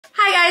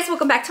Hi guys,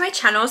 welcome back to my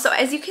channel. So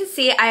as you can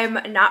see,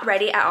 I'm not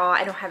ready at all.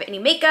 I don't have any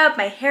makeup.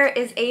 My hair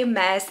is a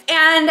mess.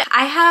 And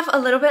I have a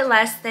little bit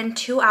less than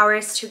 2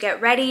 hours to get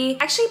ready.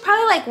 Actually,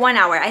 probably like 1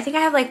 hour. I think I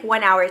have like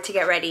 1 hour to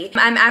get ready.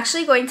 I'm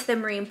actually going to the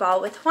Marine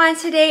Ball with Juan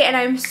today and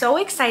I'm so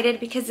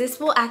excited because this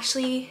will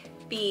actually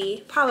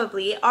be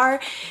probably our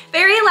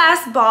very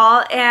last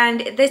ball, and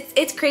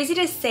it's crazy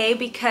to say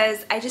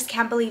because I just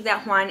can't believe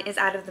that Juan is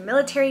out of the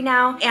military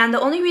now. And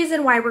the only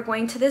reason why we're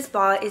going to this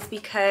ball is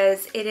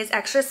because it is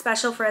extra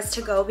special for us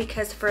to go,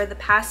 because for the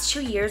past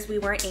 2 years we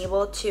weren't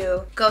able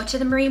to go to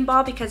the Marine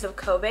Ball because of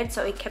COVID,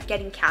 so it kept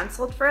getting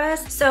canceled for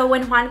us. So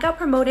when Juan got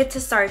promoted to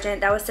sergeant,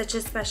 that was such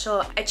a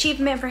special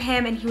achievement for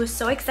him, and he was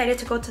so excited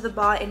to go to the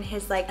ball in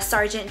his like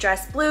sergeant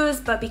dress blues.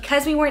 But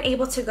because we weren't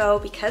able to go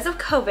because of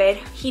COVID,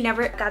 he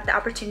never got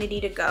the opportunity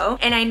to go,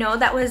 and I know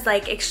that was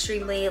like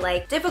extremely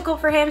like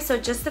difficult for him. So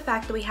just the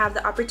fact that we have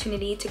the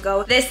opportunity to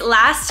go this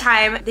last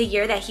time, the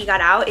year that he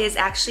got out, is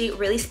actually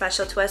really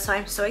special to us. So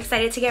I'm so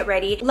excited to get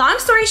ready. Long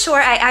story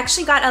short, I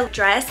actually got a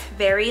dress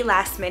very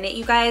last minute,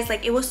 you guys.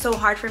 Like, it was so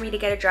hard for me to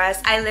get a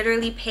dress. I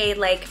literally paid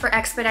like for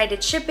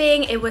expedited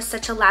shipping. It was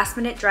such a last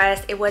minute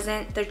dress. It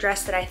wasn't the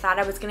dress that I thought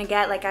I was gonna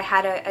get. Like, I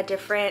had a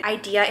different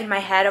idea in my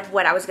head of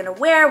what I was gonna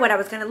wear, what I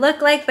was gonna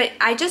look like, but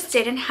I just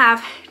didn't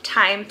have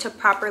time to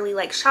properly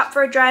like shop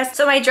for a dress.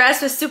 So my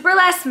dress was super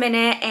last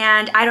minute,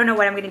 and I don't know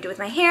what I'm gonna do with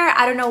my hair.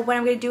 I don't know what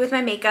I'm gonna do with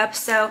my makeup.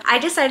 So I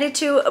decided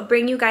to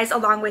bring you guys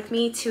along with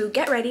me to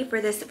get ready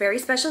for this very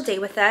special day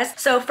with us.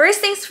 So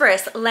first things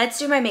first, let's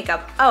do my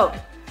makeup. Oh,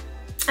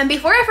 and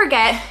before I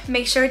forget,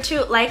 make sure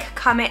to like,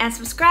 comment, and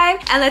subscribe,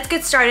 and let's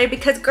get started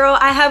because girl,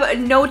 I have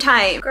no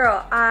time.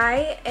 Girl,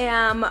 I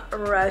am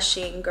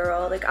rushing,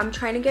 girl. Like, I'm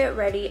trying to get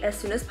ready as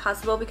soon as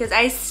possible because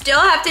I still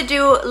have to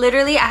do,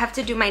 literally, I have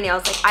to do my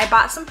nails. Like, I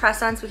bought some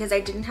press-ons because I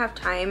didn't have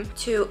time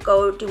to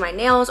go do my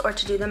nails or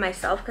to do them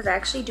myself because I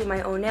actually do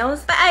my own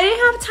nails. But I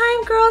didn't have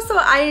time, girl, so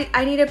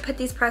I need to put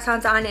these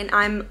press-ons on, and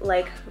I'm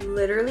like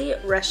literally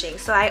rushing.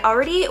 So I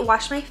already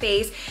washed my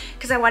face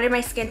because I wanted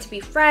my skin to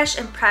be fresh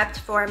and prepped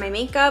for my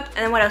makeup. And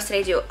then what else did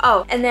I do?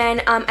 Oh, and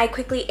then I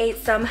quickly ate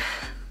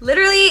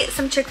literally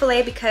some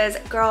Chick-fil-A because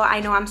girl,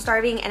 I know I'm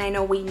starving and I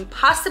know we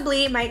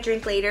possibly might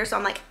drink later. So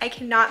I'm like, I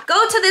cannot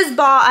go to this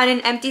ball on an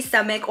empty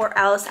stomach or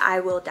else I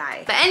will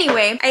die. But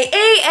anyway, I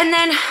ate and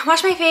then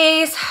washed my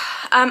face.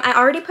 I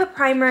already put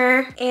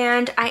primer,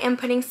 and I am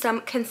putting some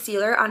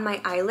concealer on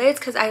my eyelids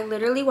because I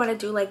literally want to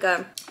do like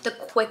the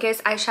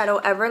quickest eyeshadow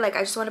ever. Like,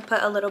 I just want to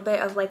put a little bit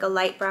of like a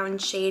light brown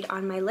shade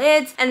on my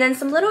lids, and then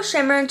some little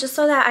shimmer just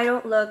so that I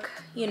don't look,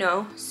 you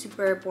know,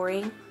 super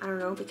boring. I don't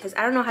know, because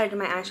I don't know how to do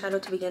my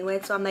eyeshadow to begin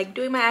with. So I'm like,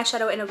 doing my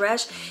eyeshadow in a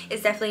rush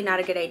is definitely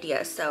not a good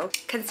idea. So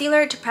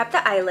concealer to prep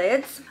the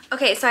eyelids.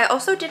 Okay, so I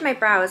also did my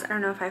brows. I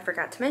don't know if I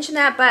forgot to mention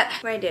that, but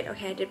what I did,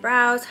 okay, I did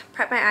brows,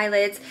 prep my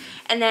eyelids,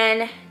 and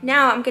then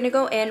now I'm gonna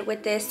go in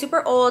with this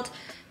super old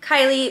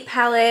Kylie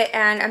palette,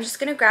 and I'm just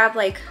gonna grab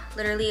like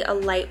literally a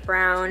light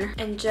brown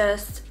and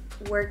just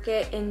work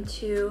it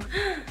into,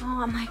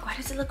 oh, I'm like, why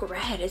does it look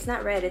red? It's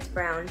not red, it's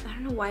brown. I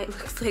don't know why it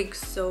looks like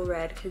so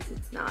red because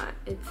it's not.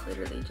 It's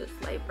literally just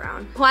light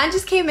brown. Juan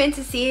just came in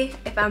to see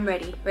if I'm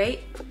ready, right?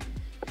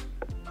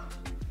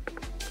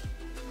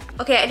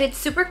 Okay, I did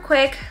super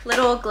quick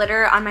little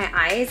glitter on my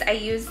eyes. I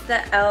used the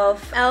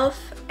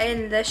e.l.f.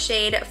 in the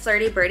shade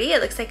Flirty Birdie.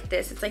 It looks like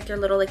this. It's like their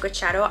little liquid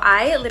shadow.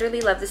 I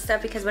literally love this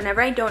stuff because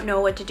whenever I don't know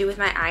what to do with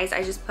my eyes,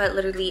 I just put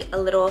literally a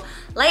little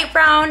light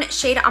brown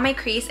shade on my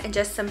crease and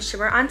just some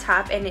shimmer on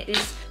top, and it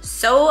is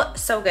so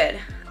good.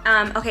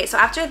 Okay, so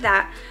after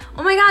that,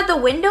 oh my god, the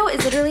window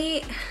is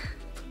literally,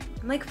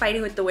 I'm like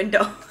fighting with the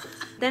window.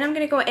 Then I'm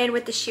gonna go in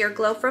with the Sheer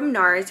Glow from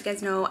NARS. You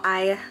guys know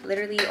I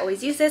literally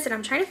always use this, and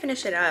I'm trying to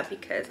finish it up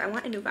because I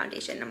want a new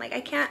foundation. I'm like,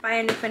 I can't buy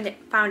a new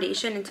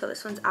foundation until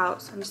this one's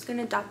out. So I'm just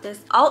gonna dot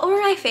this all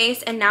over my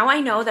face. And now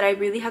I know that I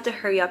really have to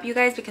hurry up, you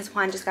guys, because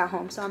Juan just got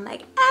home. So I'm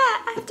like,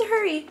 I have to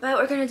hurry. But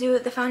we're gonna do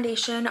the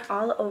foundation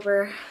all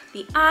over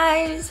the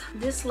eyes.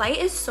 This light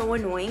is so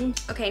annoying.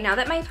 Okay, now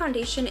that my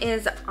foundation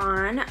is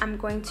on, I'm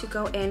going to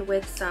go in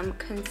with some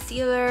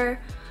concealer.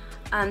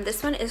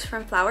 This one is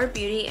from Flower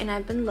Beauty, and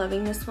I've been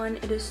loving this one.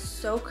 It is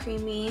so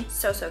creamy,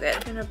 so good.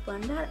 I'm gonna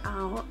blend that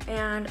out,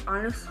 and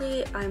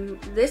honestly,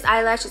 this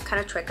eyelash is kind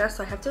of tricky,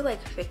 so I have to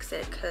like fix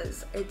it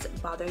because it's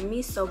bothering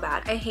me so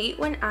bad. I hate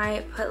when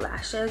I put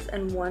lashes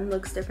and one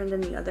looks different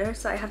than the other,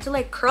 so I have to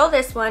like curl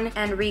this one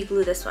and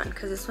re-glue this one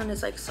because this one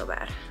is like so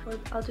bad.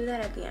 I'll do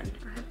that at the end.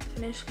 I have to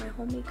finish my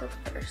whole makeup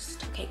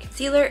first. Okay,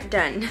 concealer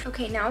done.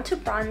 Okay, now to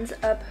bronze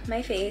up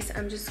my face,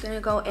 I'm just gonna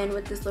go in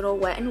with this little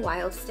Wet n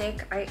Wild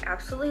stick. I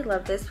absolutely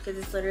love this because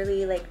it's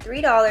literally like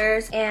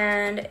 $3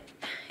 and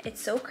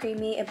it's so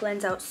creamy. It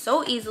blends out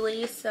so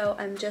easily, so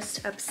I'm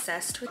just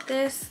obsessed with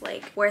this,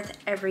 like worth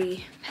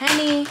every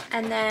penny.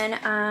 And then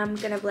I'm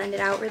gonna blend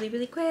it out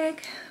really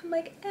quick. I'm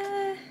like,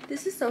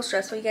 this is so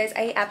stressful, you guys.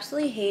 I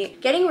absolutely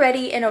hate getting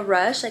ready in a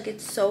rush. Like,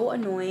 it's so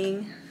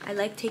annoying. I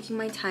like taking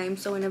my time,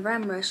 so whenever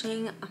I'm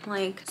rushing, I'm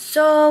like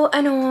so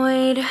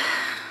annoyed.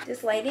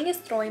 This lighting is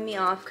throwing me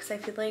off because I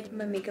feel like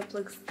my makeup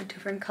looks a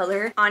different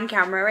color on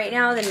camera right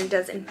now than it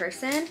does in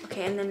person.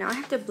 Okay, and then now I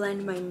have to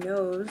blend my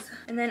nose.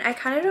 And then I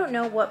kind of don't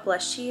know what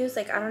blush to use.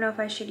 Like, I don't know if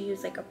I should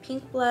use like a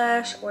pink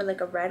blush or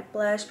like a red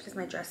blush because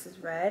my dress is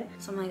red.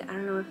 So I'm like, I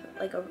don't know if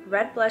like a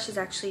red blush is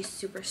actually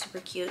super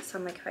cute. So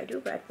I'm like, if I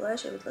do red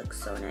blush, it would look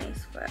so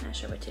nice, but I'm not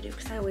sure what to do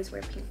because I always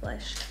wear pink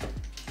blush.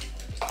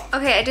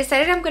 Okay, I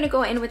decided I'm gonna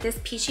go in with this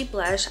peachy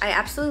blush. I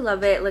absolutely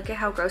love it. Look at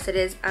how gross it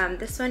is.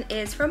 This one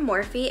is from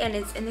Morphe and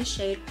it's in the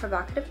shade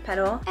Provocative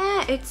Petal.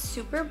 It's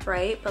super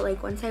bright, but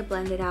like once I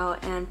blend it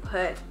out and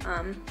put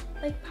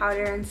like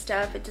powder and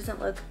stuff, it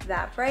doesn't look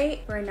that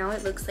bright. Right now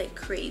it looks like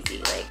crazy.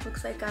 Like,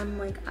 looks like I'm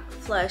like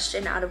flushed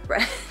and out of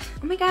breath.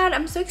 Oh my god,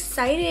 I'm so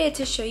excited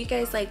to show you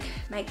guys like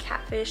my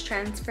catfish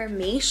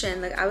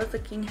transformation. Like, I was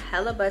looking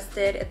hella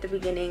busted at the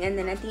beginning, and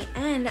then at the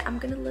end I'm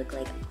gonna look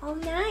like all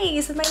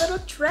nice with my little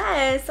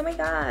dress. Oh my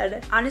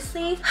god.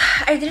 Honestly,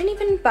 I didn't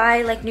even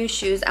buy like new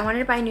shoes. I wanted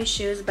to buy new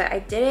shoes, but I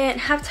didn't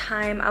have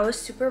time. I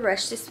was super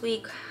rushed this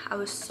week. I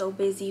was so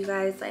busy, you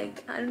guys.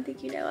 Like, I don't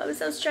think you know, I was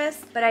so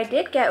stressed. But I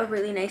did get a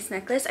really nice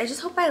necklace. I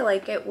just hope I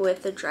like it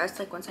with the dress,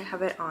 like once I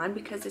have it on,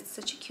 because it's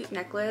such a cute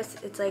necklace.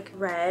 It's like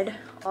red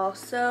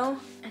also.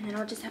 And then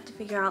I'll just have to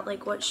figure out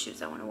like what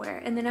shoes I want to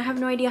wear. And then I have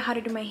no idea how to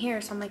do my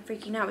hair, so I'm like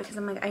freaking out because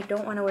I'm like, I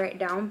don't want to wear it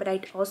down, but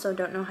I also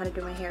don't know how to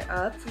do my hair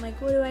up. So I'm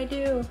like, what do I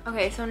do?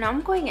 Okay, so now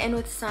I'm going in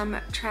with some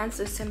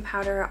translucent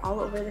powder all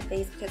over the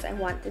face because I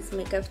want this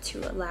makeup to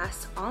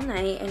last all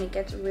night, and it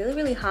gets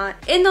really hot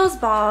in those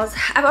balls.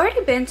 I've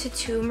already been to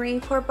 2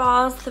 Marine Corps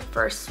balls. The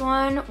first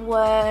one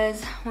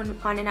was when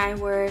Juan and I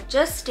were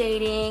just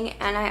dating,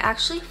 and I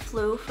actually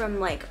flew from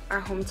like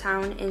our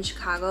hometown in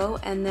Chicago,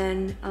 and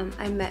then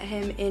I met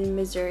him in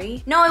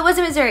Missouri. No, it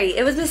wasn't Missouri,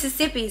 it was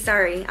Mississippi,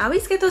 sorry. I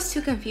always get those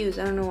two confused,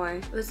 I don't know why.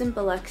 It was in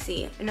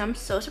Biloxi, and I'm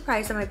so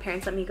surprised that my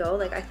parents let me go.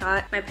 Like, I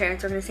thought my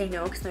parents were gonna say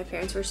no because my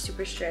parents were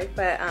super strict,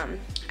 but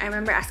I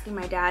remember asking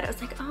my dad. I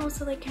was like, oh,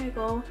 so like, can I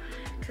go?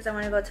 Because I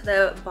want to go to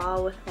the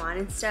ball with Juan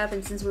and stuff,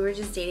 and since we were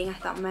just dating, I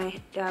thought my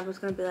dad was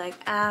gonna be like,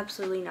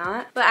 absolutely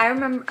not. But I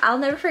remember, I'll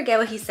never forget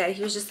what he said.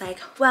 He was just like,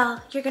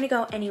 well, you're gonna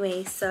go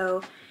anyway,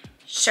 so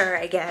sure,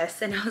 I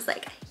guess. And I was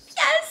like,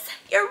 yes,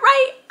 you're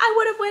right, I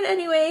would have went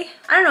anyway.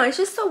 I don't know, it's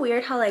just so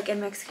weird how like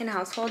in Mexican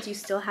households you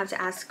still have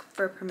to ask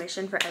for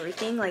permission for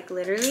everything, like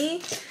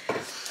literally.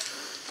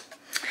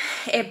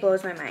 It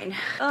blows my mind.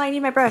 Oh, I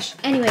need my brush.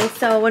 Anyway,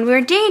 so when we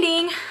were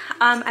dating,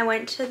 I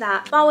went to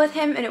that ball with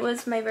him, and it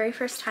was my very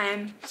first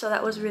time, so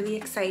that was really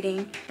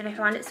exciting. And I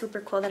found it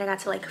super cool that I got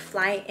to like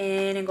fly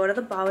in and go to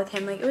the ball with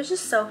him. Like, it was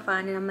just so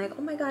fun, and I'm like,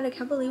 oh my god, I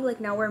can't believe like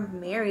now we're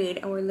married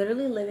and we're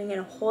literally living in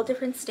a whole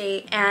different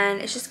state,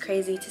 and it's just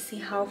crazy to see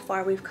how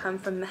far we've come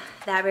from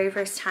that very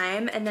first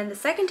time. And then the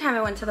second time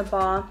I went to the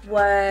ball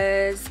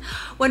was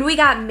when we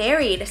got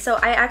married. So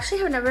I actually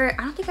have never,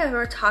 I don't think I've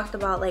ever talked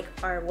about like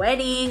our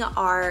wedding,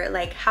 our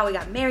like how we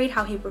got married,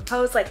 how he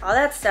proposed, like all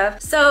that stuff.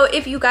 So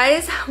if you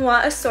guys want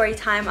a story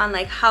time on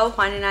like how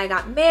Juan and I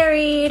got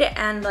married,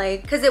 and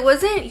like, because it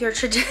wasn't your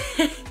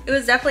tradition, it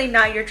was definitely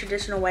not your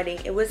traditional wedding,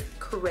 it was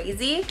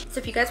crazy. So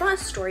if you guys want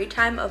a story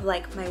time of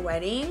like my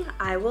wedding,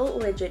 I will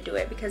legit do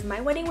it, because my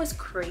wedding was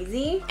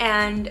crazy.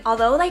 And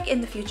although like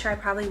in the future I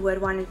probably would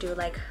want to do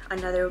like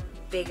another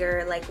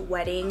bigger like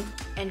wedding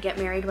and get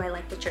married by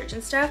like the church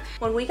and stuff,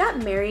 when we got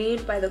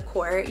married by the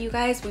court, you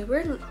guys, we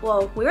were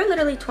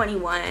literally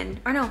 21.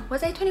 Or no,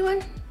 was I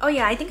 21? Oh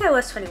yeah, I think I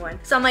was 21.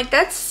 So I'm like,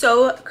 that's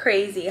so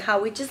crazy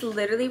how we just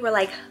literally were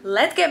like,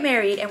 let's get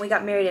married, and we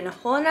got married in a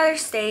whole another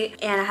state,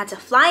 and I had to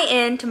fly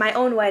in to my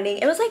own wedding.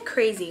 It was like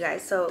crazy, you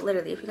guys. So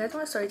literally, if you guys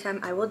want a story time,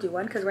 I will do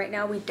one, because right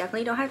now we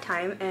definitely don't have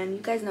time, and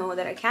you guys know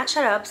that I can't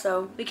shut up,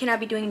 so we cannot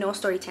be doing no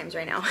story times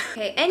right now.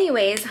 Okay,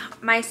 anyways,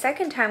 my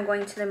second time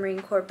going to the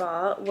Marine Corps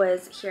ball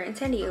was here in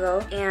San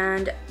Diego,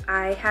 and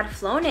I had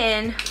flown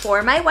in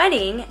for my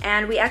wedding,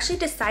 and we actually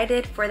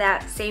decided for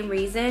that same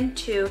reason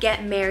to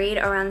get married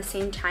around the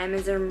same time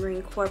as the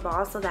Marine Corps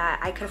ball, so that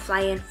I could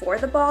fly in for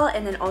the ball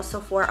and then also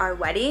for our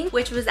wedding,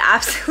 which was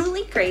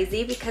absolutely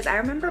crazy. Because I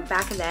remember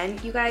back then,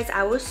 you guys,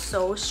 I was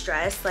so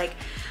stressed. Like,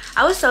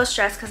 I was so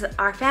stressed because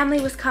our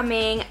family was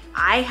coming.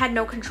 I had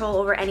no control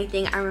over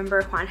anything. I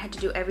remember Juan had to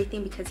do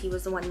everything because he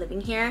was the one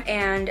living here.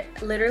 And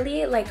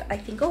literally, like, I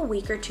think a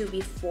week or two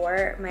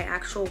before my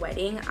actual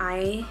wedding,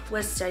 I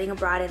was studying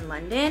abroad in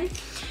London.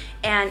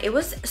 And it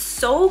was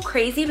so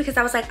crazy because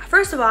I was like,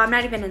 first of all, I'm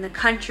not even in the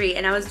country,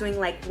 and I was doing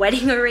like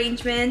wedding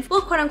arrangements,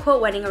 well, quote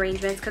unquote wedding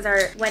arrangements, because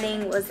our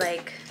wedding was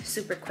like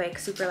super quick,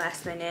 super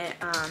last minute.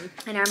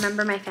 And I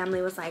remember my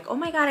family was like, oh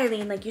my god,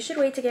 Ailyn, like you should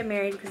wait to get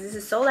married because this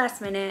is so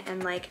last minute,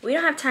 and like we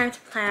don't have time to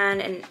plan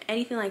and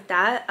anything like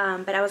that.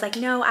 But I was like,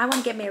 no, I want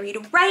to get married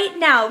right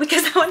now,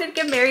 because I wanted to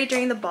get married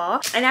during the ball.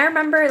 And I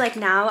remember like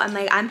now I'm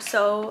like,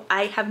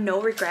 I have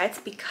no regrets,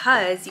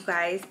 because you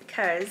guys,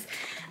 because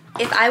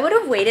if I would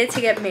have waited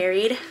to get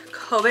married,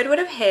 COVID would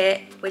have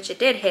hit, which it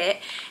did hit,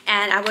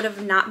 and I would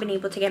have not been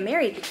able to get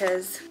married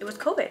because it was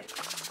COVID.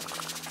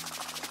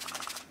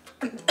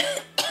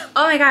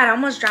 Oh my god, I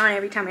almost drown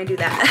every time I do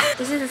that.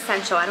 This is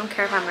essential. I don't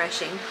care if I'm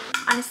rushing.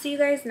 Honestly, you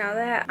guys, now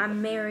that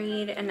I'm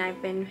married and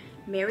I've been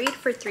married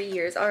for 3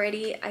 years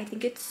already, I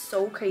think it's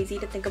so crazy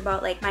to think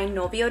about like my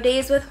novio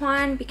days with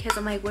Juan, because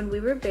I'm like, when we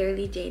were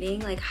barely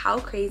dating, like how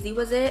crazy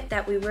was it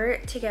that we were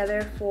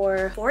together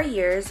for 4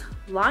 years,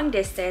 long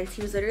distance.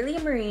 He was literally a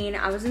Marine,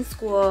 I was in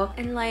school,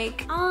 and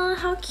like, oh,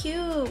 how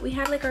cute. We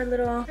had like our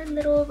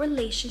little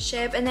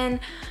relationship. And then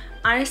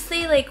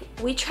honestly, like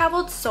we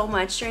traveled so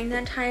much during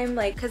that time,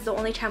 like because the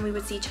only time we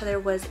would see each other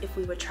was if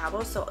we would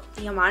travel. So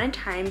the amount of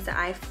times that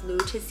I flew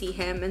to see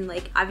him, and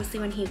like obviously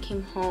when he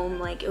came home,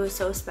 like it was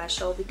so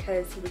special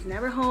because he was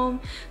never home.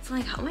 So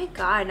I'm like, oh my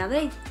god, now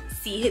that I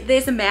see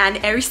this man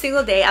every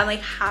single day, I'm like,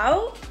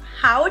 how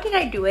did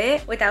I do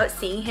it without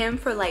seeing him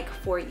for like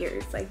 4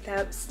 years? Like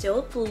that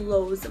still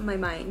blows my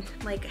mind.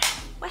 Like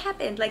what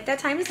happened? Like that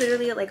time is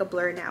literally like a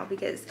blur now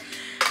because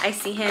I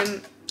see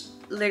him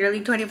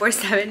literally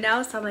 24/7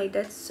 now. So I'm like,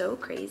 that's so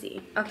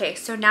crazy. Okay,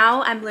 so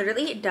now I'm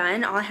literally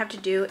done. All I have to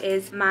do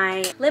is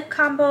my lip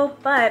combo,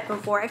 but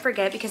before I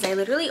forget, because I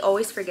literally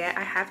always forget,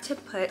 I have to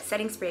put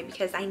setting spray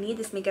because I need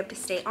this makeup to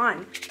stay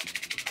on.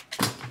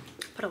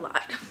 Put a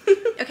lot.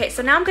 Okay,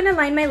 so now I'm gonna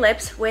line my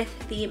lips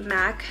with the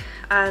MAC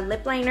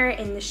lip liner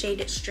in the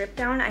shade Strip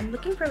Down. I'm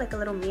looking for like a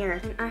little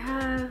mirror, and I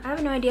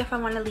have no idea if I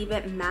want to leave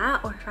it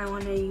matte or if I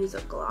want to use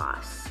a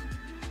gloss.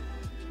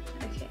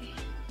 Okay,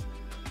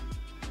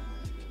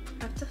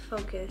 I have to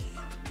focus.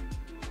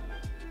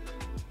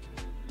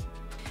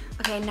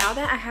 Okay, now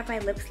that I have my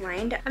lips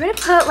lined, I'm gonna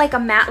put like a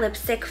matte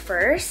lipstick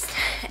first,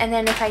 and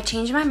then if I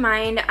change my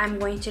mind, I'm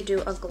going to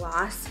do a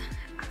gloss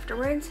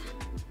afterwards.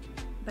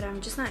 But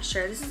I'm just not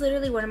sure. This is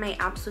literally one of my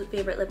absolute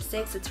favorite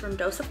lipsticks. It's from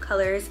Dose of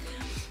Colors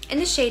in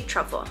the shade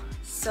Truffle.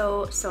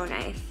 So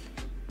nice.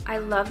 I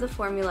love the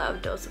formula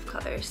of Dose of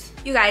Colors.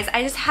 You guys,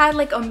 I just had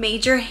like a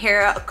major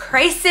hair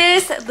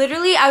crisis.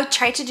 Literally, I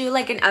tried to do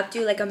like an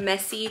updo, like a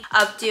messy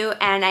updo,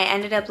 and I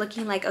ended up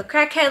looking like a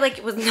crackhead. Like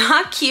it was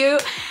not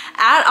cute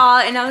at all,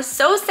 and I was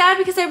so sad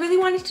because I really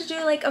wanted to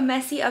do like a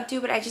messy updo,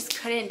 but I just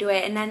couldn't do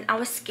it. And then I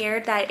was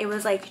scared that it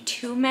was like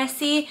too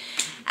messy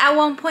at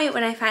one point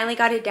when I finally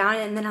got it down,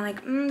 and then I'm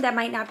like, that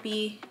might not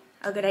be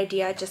a good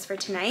idea just for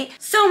tonight.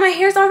 So my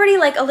hair's already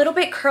like a little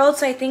bit curled,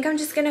 so I think I'm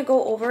just gonna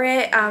go over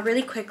it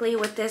really quickly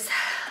with this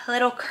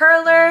little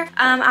curler.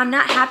 I'm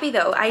not happy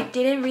though. I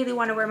didn't really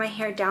want to wear my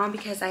hair down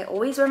because I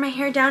always wear my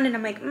hair down, and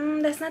I'm like,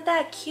 that's not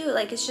that cute.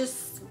 Like it's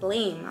just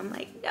blame. I'm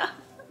like, no.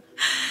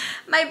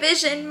 My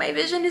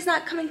vision is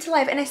not coming to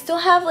life. And I still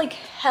have like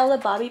hella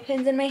bobby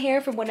pins in my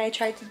hair from when I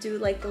tried to do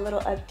like the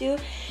little updo,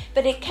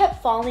 but it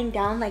kept falling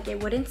down, like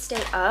it wouldn't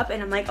stay up,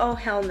 and I'm like, oh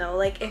hell no.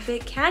 Like if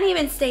it can't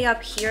even stay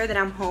up here that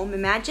I'm home,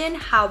 imagine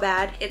how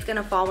bad it's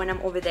gonna fall when I'm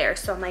over there.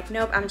 So I'm like,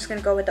 nope, I'm just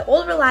gonna go with the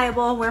old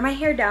reliable, wear my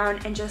hair down,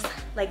 and just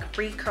like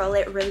re-curl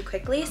it really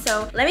quickly.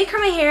 So let me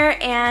curl my hair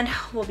and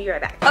we'll be right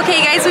back.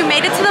 Okay guys, we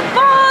made it to the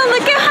ball.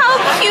 Look at how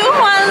cute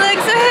Juan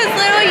looks in his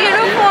little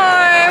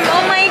uniform.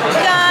 Oh my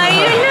god,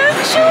 you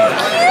look so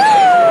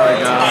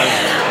cute.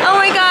 Oh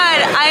my god,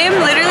 I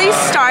am literally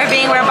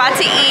starving. We're about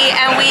to eat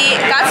and we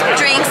got some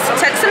drinks,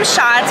 took some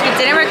shots. We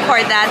didn't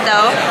record that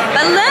though.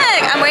 But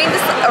look, I'm wearing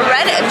this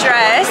red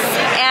dress,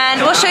 and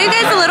we'll show you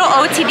guys a little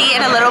OTD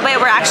in a little bit.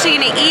 We're actually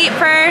gonna eat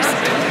first,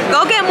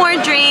 go get more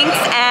drinks,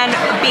 and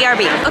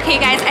BRB. Okay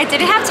guys, I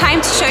didn't have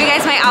time to show you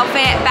guys my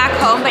outfit back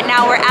home, but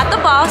now we're at the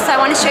ball, so I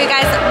want to show you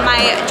guys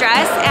my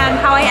dress and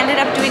how I ended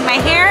up doing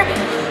my hair.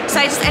 So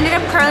I just ended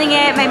up curling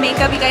it, my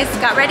makeup, you guys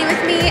got ready with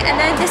me, and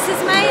then this is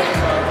my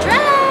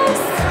dress.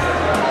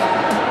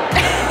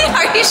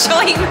 Are you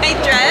showing my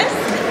dress?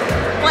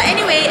 Well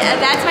anyway,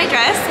 that's my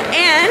dress,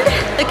 and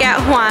look at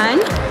Juan.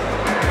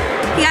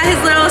 He got his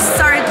little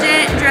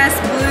sergeant dress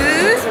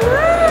blues.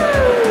 Woo!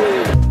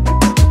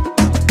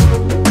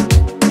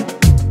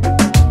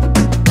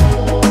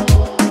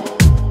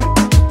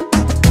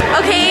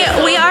 Okay,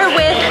 we are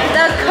with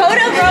the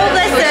Coda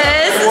Robles.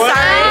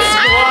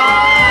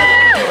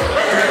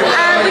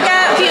 We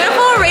got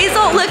beautiful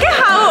Razel. Look at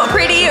how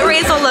pretty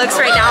Razel looks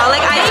right now.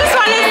 Like I just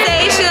want to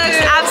say she looks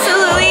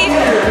absolutely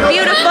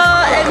beautiful.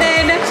 And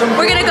then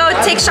we're gonna go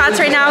take shots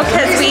right now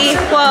because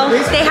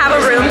they have a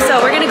room,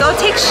 so we're gonna go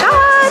take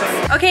shots.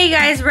 Okay, you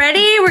guys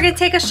ready? We're gonna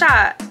take a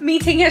shot. Me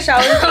taking a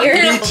shot with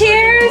beer.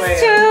 Cheers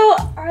to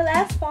our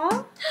last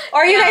ball.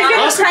 Or are you guys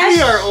gonna crash?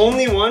 Be our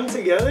only one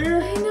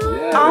together? I know.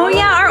 Yeah. Oh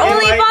yeah, our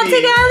only ball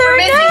together. We're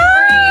missing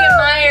Bree and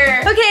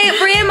Meyer. Okay,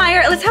 Bree and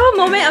Meyer. Let's have a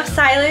moment of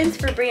silence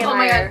for Bree and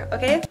Meyer.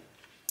 Okay.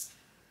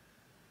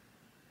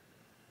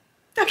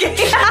 Okay.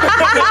 Alright,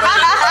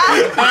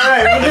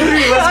 1, 2,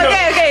 3, let's go.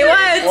 Okay,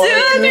 1,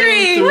 2,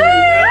 3. Woo!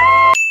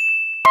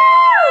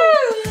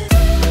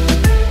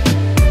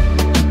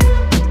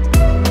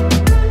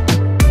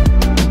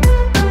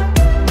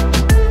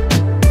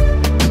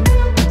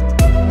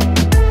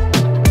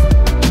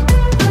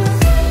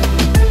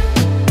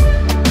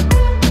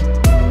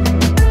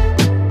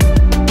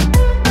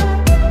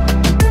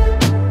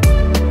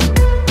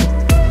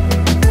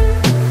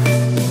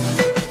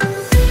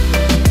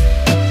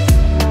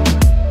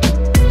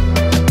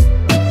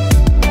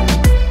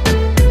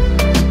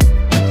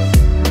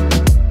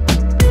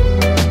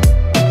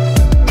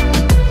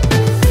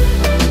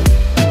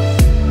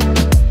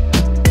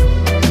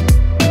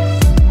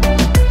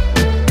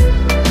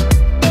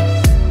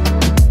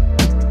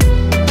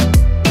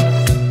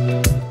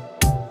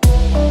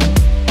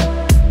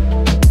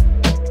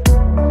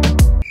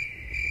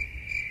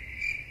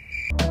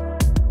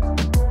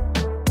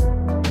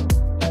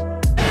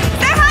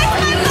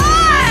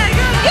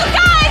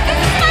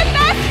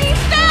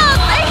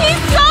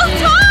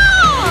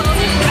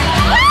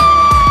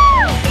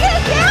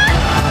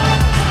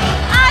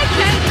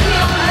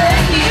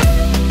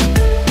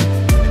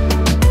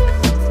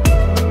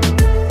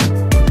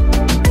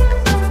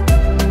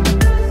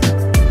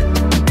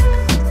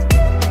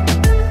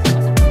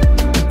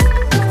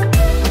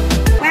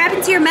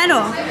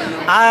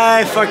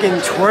 I fucking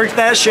twerked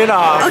that shit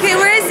off. Okay,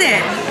 where is it?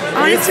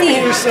 I want to It's in see.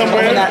 here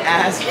somewhere. That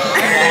ass.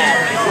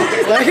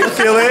 I can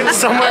feel it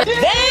somewhere.